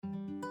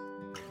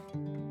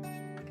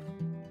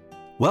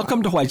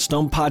Welcome to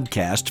Whitestone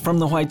Podcast from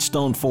the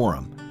Whitestone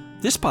Forum.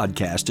 This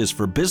podcast is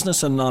for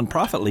business and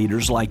nonprofit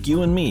leaders like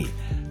you and me,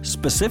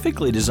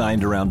 specifically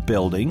designed around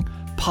building,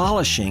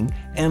 polishing,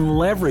 and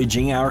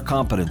leveraging our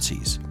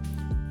competencies.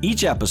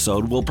 Each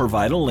episode will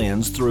provide a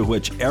lens through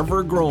which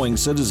ever-growing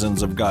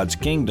citizens of God's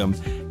kingdom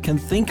can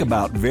think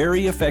about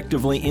very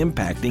effectively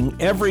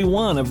impacting every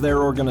one of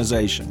their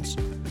organizations.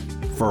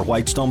 For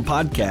Whitestone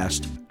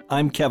Podcast,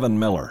 I'm Kevin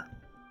Miller.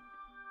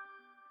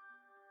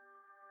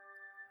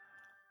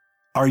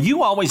 Are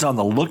you always on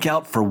the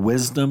lookout for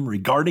wisdom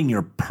regarding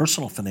your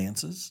personal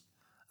finances?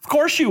 Of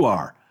course you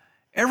are.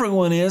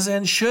 Everyone is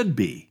and should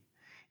be.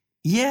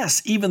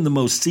 Yes, even the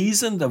most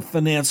seasoned of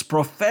finance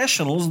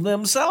professionals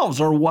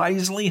themselves are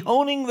wisely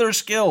honing their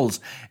skills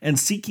and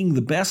seeking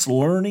the best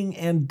learning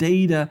and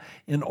data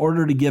in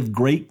order to give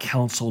great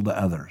counsel to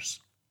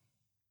others.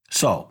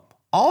 So,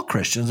 all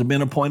Christians have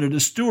been appointed a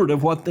steward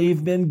of what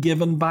they've been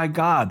given by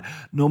God,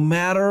 no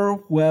matter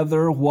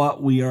whether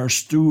what we are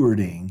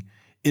stewarding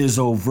is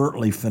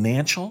overtly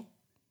financial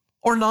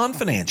or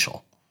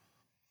non-financial.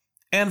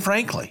 And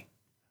frankly,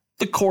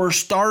 the core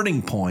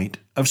starting point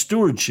of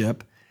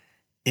stewardship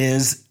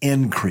is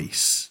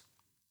increase.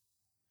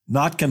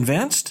 Not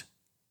convinced?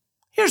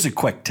 Here's a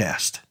quick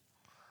test.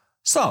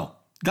 So,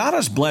 God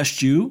has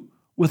blessed you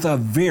with a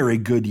very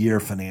good year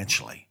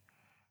financially.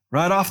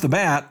 Right off the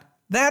bat,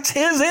 that's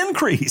His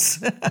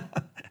increase.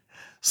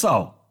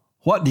 So,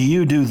 what do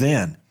you do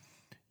then?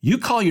 You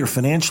call your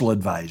financial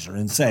advisor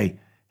and say,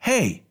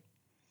 "Hey,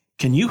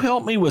 can you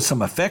help me with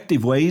some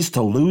effective ways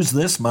to lose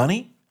this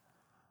money?"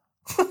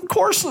 Of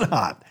course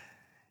not.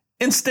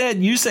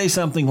 Instead, you say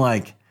something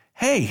like,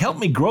 "Hey, help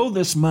me grow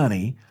this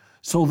money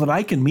so that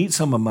I can meet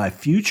some of my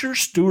future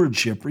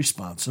stewardship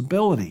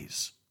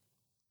responsibilities."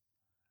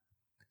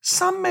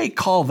 Some may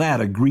call that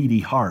a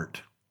greedy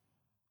heart,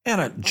 and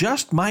it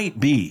just might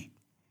be.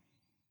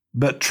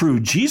 But true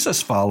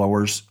Jesus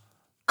followers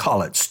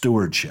call it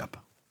stewardship.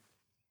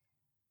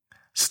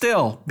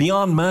 Still,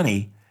 beyond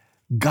money,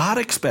 God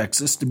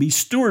expects us to be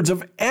stewards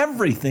of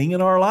everything in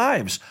our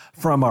lives,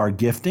 from our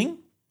gifting,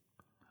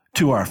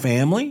 to our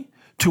family,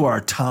 to our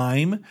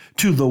time,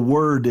 to the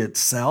Word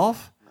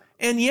itself,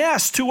 and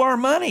yes, to our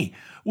money.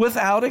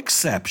 Without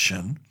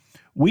exception,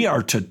 we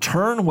are to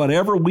turn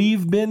whatever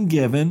we've been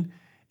given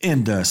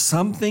into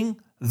something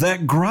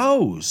that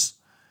grows.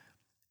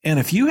 And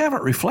if you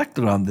haven't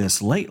reflected on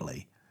this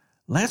lately,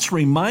 let's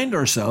remind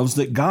ourselves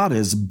that God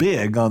is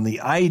big on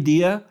the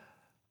idea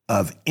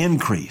of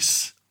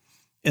increase.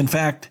 In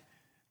fact,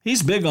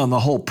 He's big on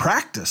the whole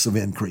practice of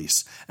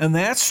increase, and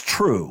that's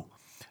true,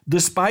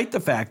 despite the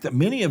fact that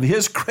many of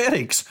His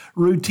critics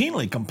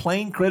routinely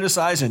complain,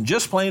 criticize, and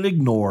just plain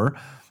ignore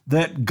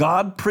that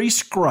God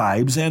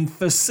prescribes and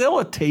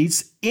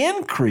facilitates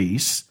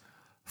increase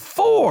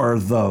for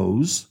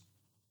those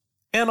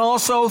and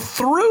also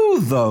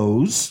through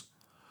those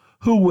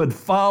who would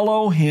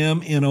follow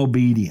Him in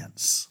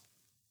obedience.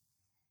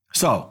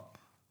 So,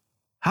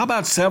 how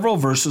about several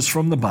verses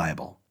from the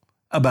Bible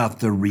about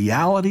the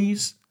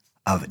realities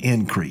of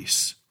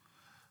increase?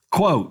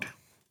 Quote,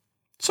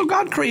 "So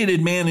God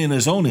created man in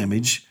His own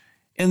image.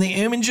 In the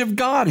image of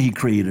God He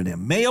created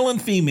him. Male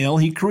and female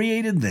He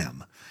created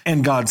them.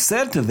 And God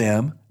said to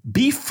them,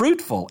 'Be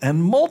fruitful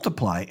and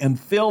multiply and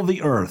fill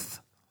the earth.'"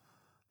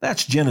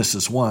 That's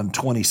Genesis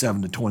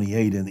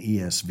 1:27-28 in the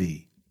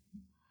ESV.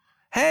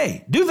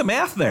 Hey, do the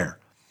math there.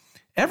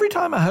 Every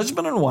time a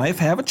husband and wife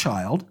have a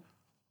child,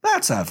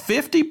 that's a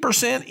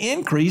 50%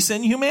 increase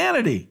in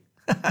humanity.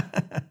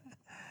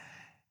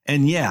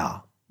 And yeah,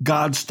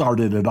 God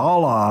started it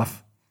all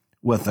off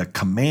with a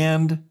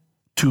command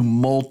to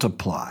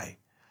multiply,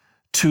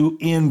 to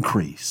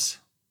increase.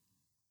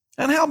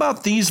 And how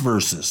about these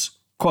verses?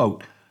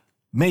 Quote,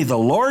 "May the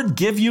Lord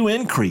give you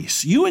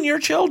increase, you and your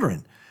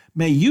children.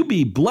 May you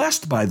be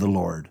blessed by the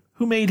Lord,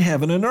 who made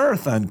heaven and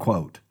earth,"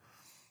 unquote.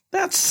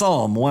 That's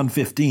Psalm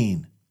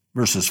 115,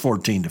 verses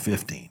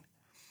 14-15.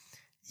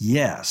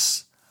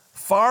 Yes,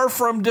 far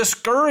from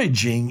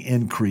discouraging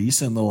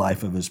increase in the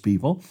life of His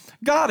people,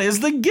 God is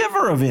the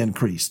giver of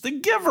increase, the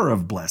giver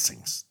of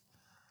blessings.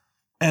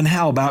 And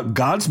how about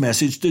God's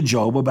message to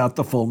Job about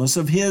the fullness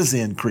of His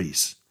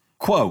increase?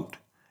 Quote,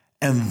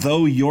 "And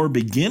though your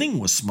beginning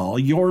was small,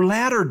 your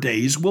latter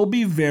days will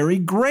be very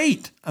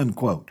great,"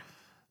 unquote.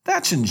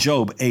 That's in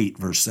Job 8,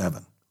 verse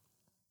 7.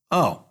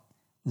 Oh,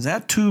 is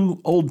that too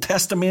Old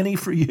Testament-y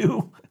for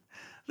you?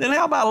 Then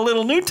how about a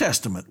little New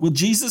Testament with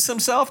Jesus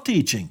Himself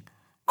teaching?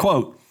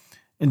 Quote,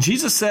 "And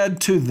Jesus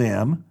said to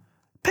them,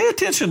 'Pay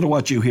attention to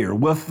what you hear.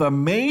 With the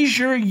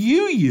measure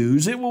you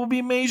use, it will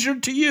be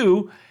measured to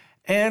you,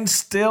 and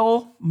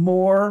still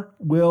more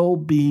will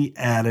be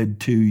added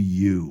to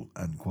you,'"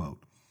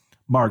 unquote.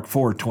 Mark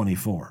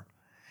 4:24.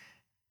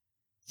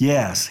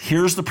 Yes,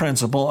 here's the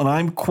principle, and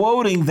I'm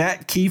quoting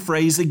that key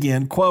phrase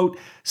again, quote,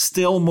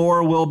 "Still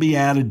more will be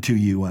added to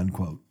you,"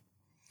 unquote.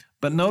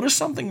 But notice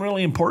something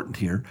really important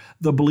here.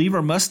 The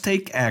believer must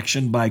take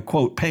action by,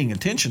 quote, "paying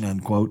attention,"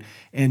 unquote,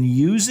 and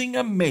using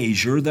a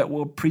measure that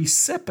will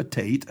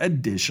precipitate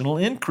additional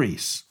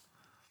increase.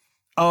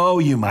 Oh,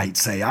 you might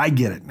say, I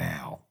get it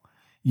now.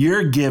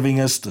 You're giving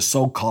us the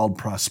so-called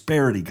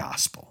prosperity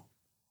gospel.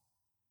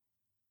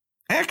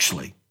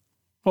 Actually,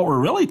 what we're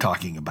really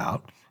talking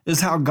about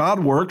is how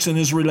God works in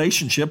his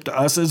relationship to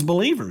us as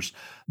believers.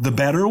 The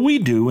better we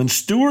do in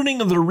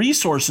stewarding of the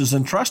resources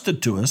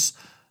entrusted to us,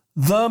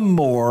 the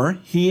more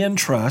he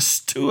entrusts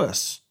to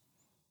us.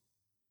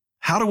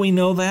 How do we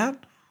know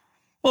that?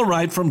 Well,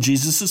 right from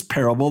Jesus'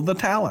 parable of the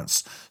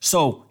talents.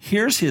 So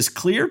here's his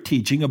clear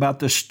teaching about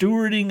the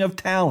stewarding of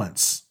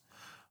talents,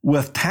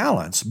 with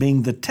talents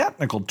being the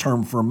technical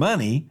term for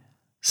money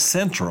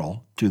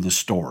central to the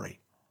story.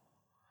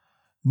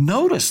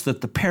 Notice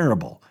that the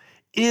parable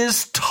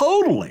is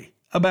totally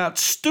about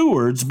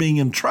stewards being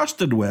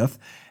entrusted with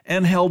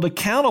and held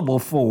accountable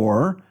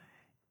for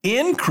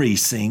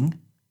increasing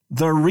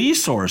the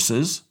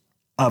resources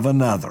of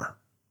another.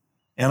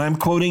 And I'm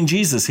quoting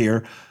Jesus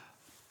here,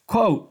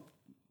 quote,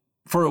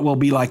 "For it will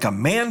be like a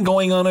man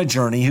going on a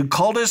journey who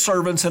called his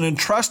servants and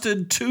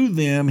entrusted to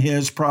them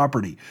his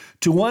property.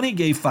 To one he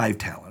gave 5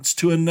 talents,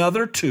 to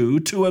another 2,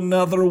 to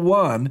another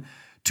 1,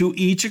 to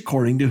each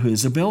according to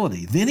his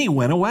ability. Then he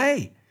went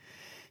away.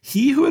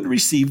 He who had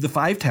received the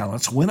 5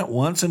 talents went at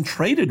once and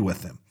traded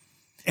with them,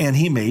 and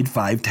he made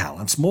 5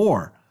 talents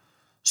more.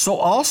 So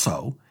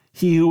also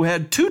he who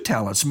had 2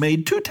 talents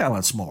made 2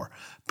 talents more.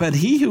 But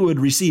he who had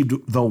received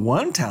the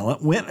 1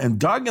 talent went and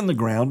dug in the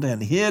ground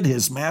and hid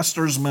his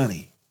master's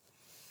money.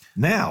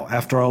 Now,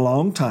 after a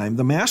long time,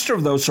 the master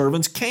of those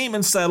servants came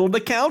and settled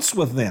accounts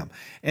with them.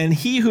 And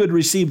he who had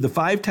received the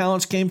 5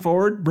 talents came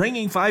forward,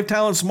 bringing 5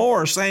 talents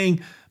more, saying,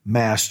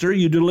 'Master,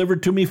 you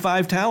delivered to me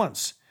 5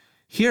 talents.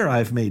 Here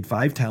I've made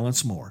 5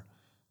 talents more.'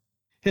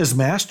 His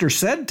master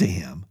said to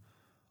him,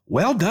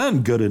 'Well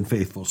done, good and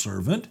faithful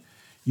servant.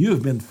 You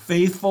have been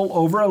faithful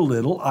over a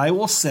little. I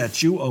will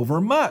set you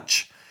over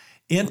much.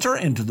 Enter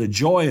into the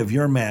joy of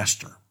your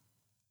master.'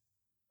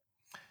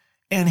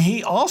 And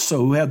he also,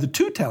 who had the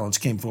 2 talents,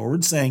 came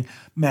forward, saying,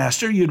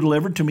 'Master, you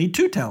delivered to me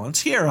 2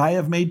 talents. Here I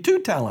have made 2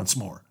 talents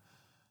more.'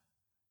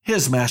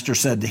 His master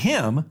said to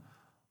him,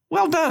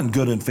 'Well done,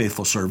 good and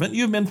faithful servant.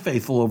 You've been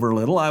faithful over a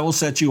little. I will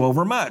set you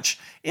over much.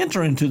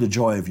 Enter into the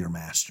joy of your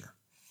master.'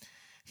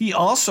 He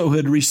also who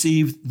had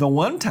received the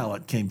 1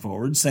 talent came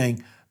forward,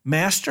 saying,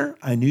 'Master,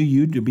 I knew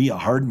you to be a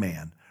hard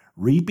man,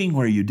 reaping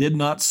where you did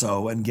not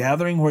sow, and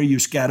gathering where you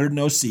scattered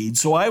no seed.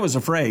 So I was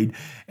afraid,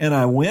 and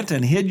I went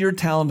and hid your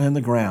talent in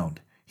the ground.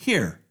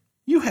 Here,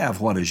 you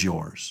have what is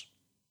yours.'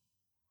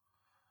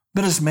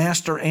 But his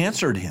master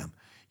answered him,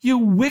 'You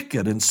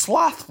wicked and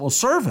slothful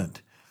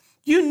servant.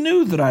 You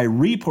knew that I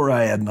reap where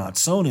I had not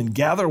sown and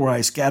gather where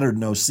I scattered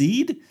no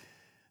seed.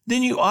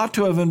 Then you ought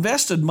to have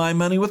invested my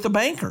money with the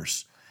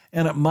bankers,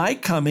 and at my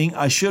coming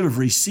I should have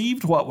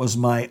received what was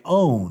my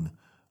own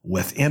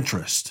with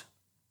interest.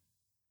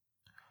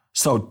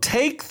 So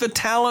take the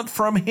talent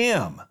from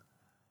him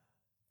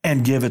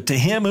and give it to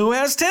him who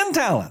has 10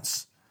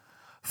 talents.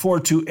 For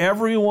to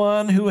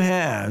everyone who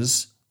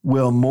has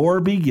will more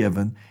be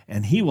given,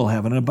 and he will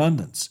have an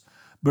abundance.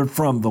 But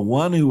from the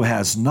one who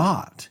has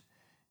not,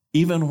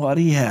 even what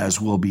he has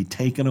will be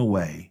taken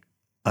away."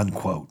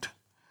 Unquote.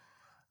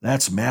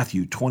 That's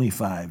Matthew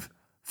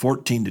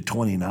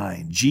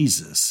 25:14-29,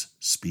 Jesus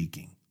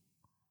speaking.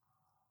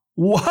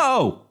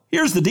 Whoa!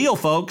 Here's the deal,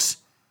 folks.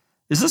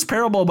 Is this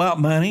parable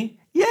about money?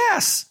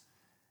 Yes.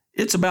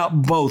 It's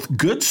about both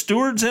good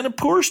stewards and a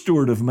poor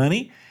steward of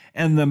money,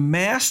 and the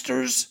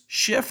master's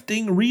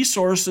shifting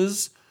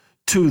resources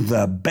to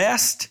the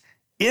best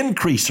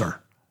increaser.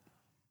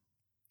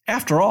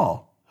 After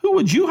all, who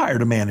would you hire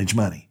to manage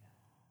money?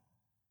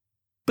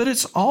 But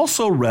it's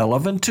also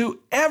relevant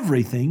to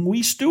everything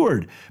we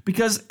steward,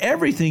 because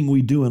everything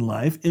we do in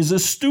life is a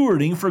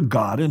stewarding for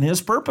God and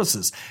his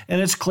purposes.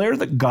 And it's clear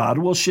that God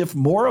will shift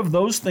more of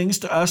those things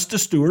to us to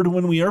steward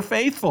when we are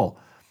faithful.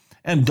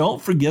 And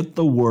don't forget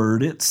the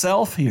word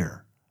itself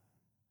here.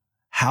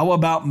 How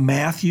about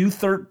Matthew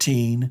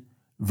 13,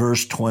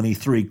 verse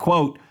 23?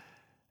 Quote,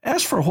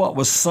 "As for what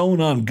was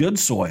sown on good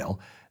soil,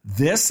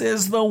 this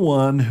is the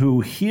one who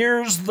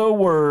hears the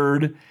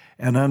word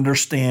and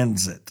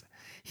understands it.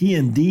 He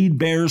indeed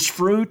bears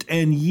fruit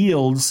and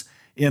yields,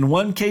 in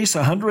one case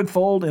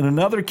 100-fold, in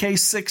another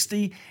case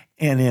 60,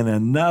 and in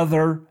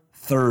another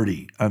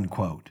 30,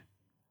 unquote.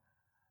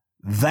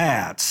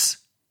 That's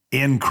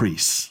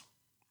increase.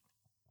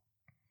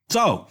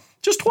 So,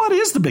 just what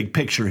is the big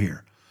picture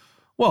here?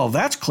 Well,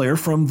 that's clear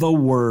from the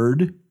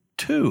word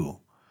too.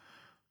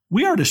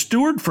 We are to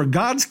steward for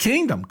God's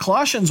kingdom.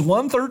 Colossians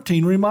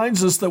 1:13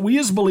 reminds us that we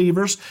as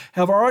believers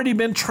have already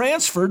been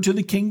transferred to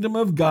the kingdom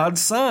of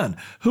God's Son,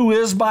 who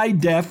is by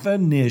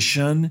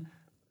definition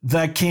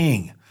the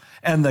King.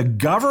 And the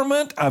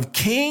government of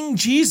King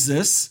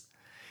Jesus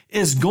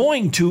is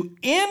going to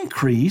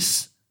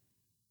increase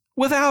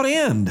without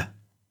end.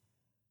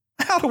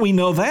 How do we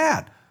know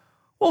that?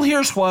 Well,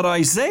 here's what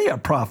Isaiah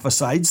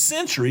prophesied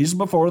centuries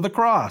before the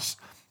cross.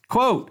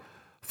 Quote,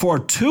 "For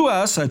to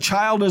us a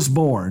child is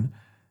born,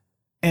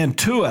 and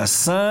to a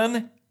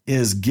son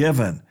is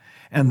given,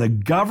 and the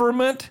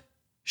government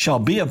shall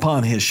be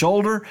upon his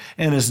shoulder,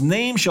 and his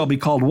name shall be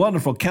called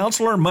Wonderful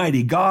Counselor,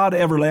 Mighty God,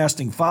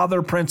 Everlasting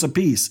Father, Prince of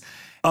Peace.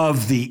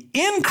 Of the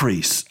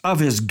increase of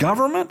his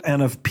government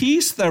and of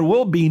peace there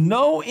will be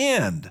no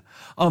end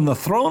on the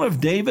throne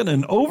of David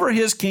and over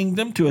his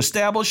kingdom, to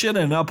establish it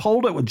and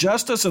uphold it with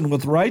justice and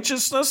with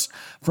righteousness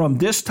from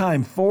this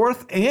time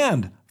forth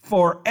and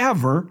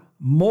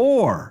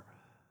forevermore.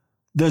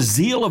 The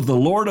zeal of the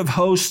Lord of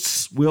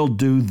hosts will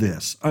do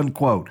this."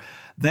 Unquote.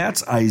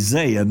 That's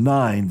Isaiah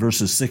 9,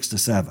 verses 6 to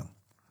 7.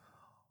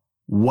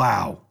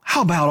 Wow.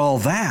 How about all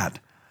that?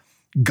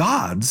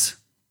 God's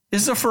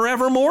is a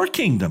forevermore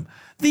kingdom,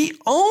 the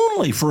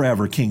only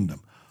forever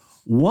kingdom,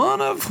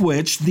 one of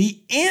which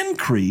the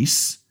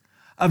increase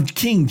of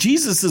King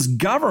Jesus'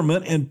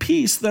 government and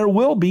peace there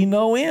will be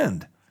no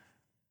end.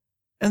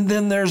 And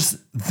then there's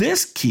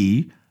this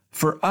key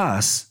for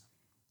us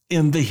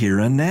in the here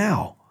and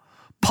now.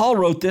 Paul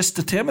wrote this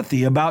to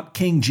Timothy about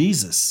King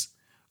Jesus.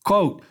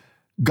 Quote,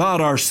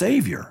 "God our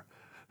Savior,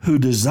 who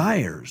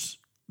desires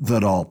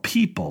that all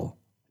people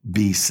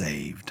be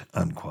saved."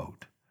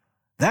 Unquote.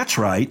 That's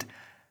right.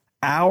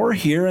 Our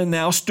here and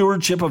now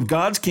stewardship of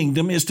God's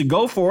kingdom is to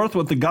go forth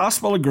with the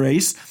gospel of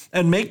grace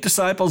and make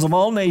disciples of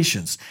all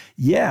nations.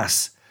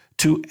 Yes,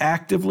 to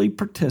actively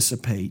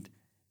participate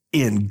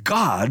in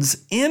God's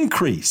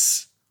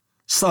increase.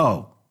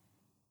 So,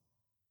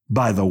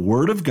 by the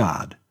Word of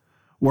God,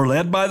 we're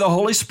led by the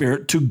Holy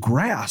Spirit to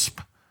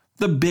grasp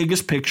the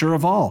biggest picture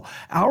of all,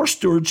 our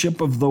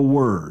stewardship of the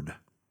Word.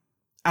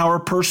 Our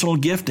personal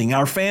gifting,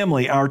 our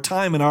family, our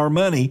time, and our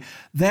money,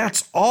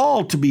 that's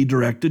all to be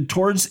directed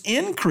towards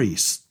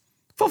increase,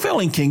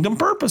 fulfilling kingdom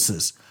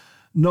purposes.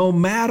 No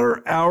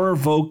matter our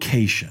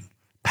vocation,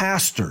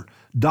 pastor,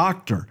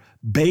 doctor,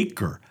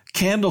 baker,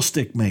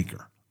 candlestick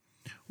maker,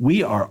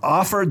 we are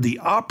offered the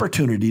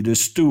opportunity to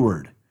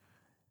steward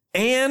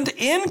and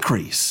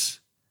increase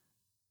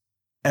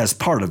as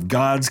part of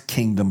God's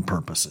kingdom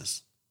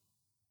purposes.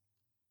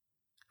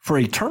 For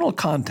eternal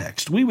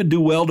context, we would do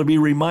well to be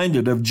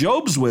reminded of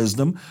Job's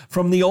wisdom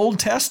from the Old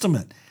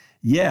Testament.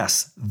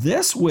 Yes,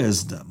 this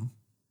wisdom,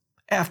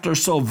 after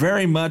so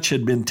very much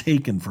had been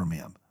taken from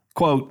him.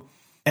 Quote,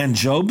 "And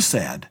Job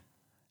said,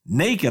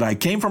 'Naked I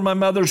came from my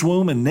mother's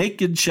womb, and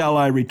naked shall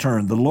I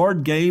return. The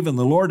Lord gave, and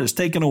the Lord has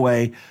taken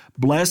away.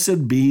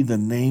 Blessed be the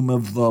name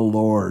of the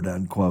Lord.'"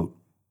 Unquote.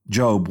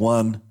 Job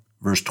 1,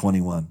 verse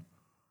 21.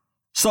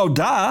 So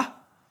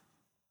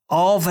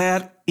all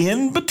that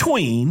in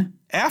between,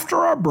 after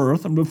our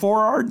birth and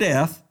before our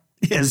death,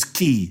 is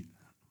key.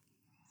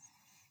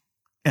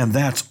 And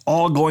that's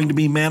all going to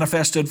be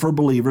manifested for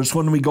believers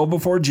when we go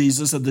before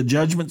Jesus at the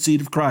judgment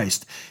seat of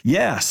Christ.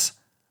 Yes,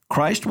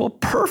 Christ will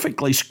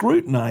perfectly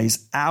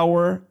scrutinize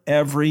our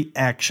every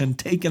action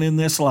taken in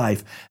this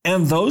life,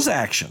 and those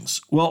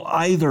actions will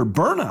either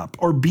burn up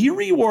or be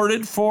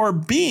rewarded for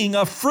being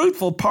a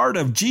fruitful part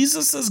of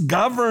Jesus'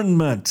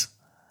 government.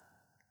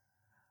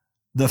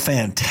 The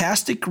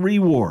fantastic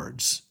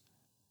rewards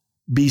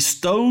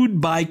bestowed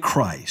by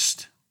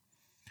Christ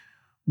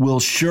will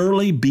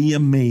surely be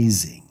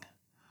amazing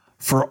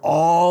for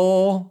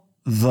all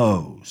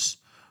those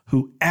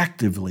who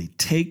actively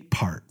take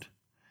part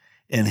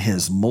in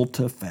his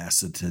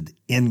multifaceted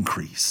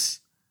increase.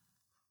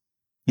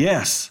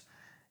 Yes,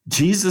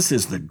 Jesus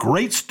is the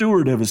great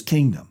steward of his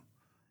kingdom,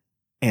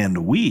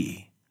 and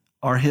we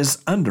are his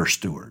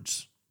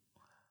under-stewards.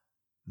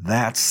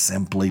 That's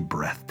simply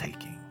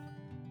breathtaking.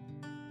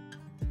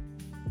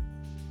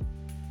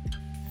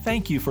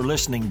 Thank you for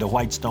listening to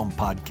Whitestone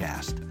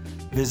Podcast.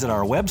 Visit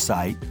our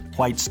website,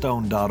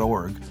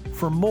 whitestone.org,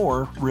 for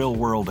more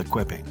real-world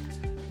equipping.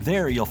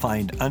 There you'll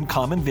find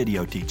uncommon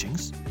video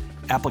teachings,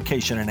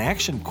 application and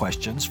action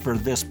questions for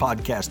this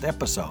podcast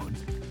episode,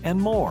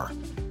 and more.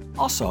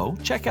 Also,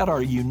 check out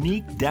our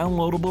unique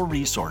downloadable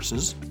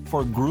resources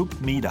for group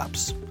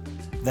meetups.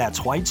 That's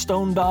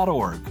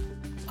whitestone.org.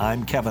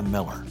 I'm Kevin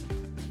Miller.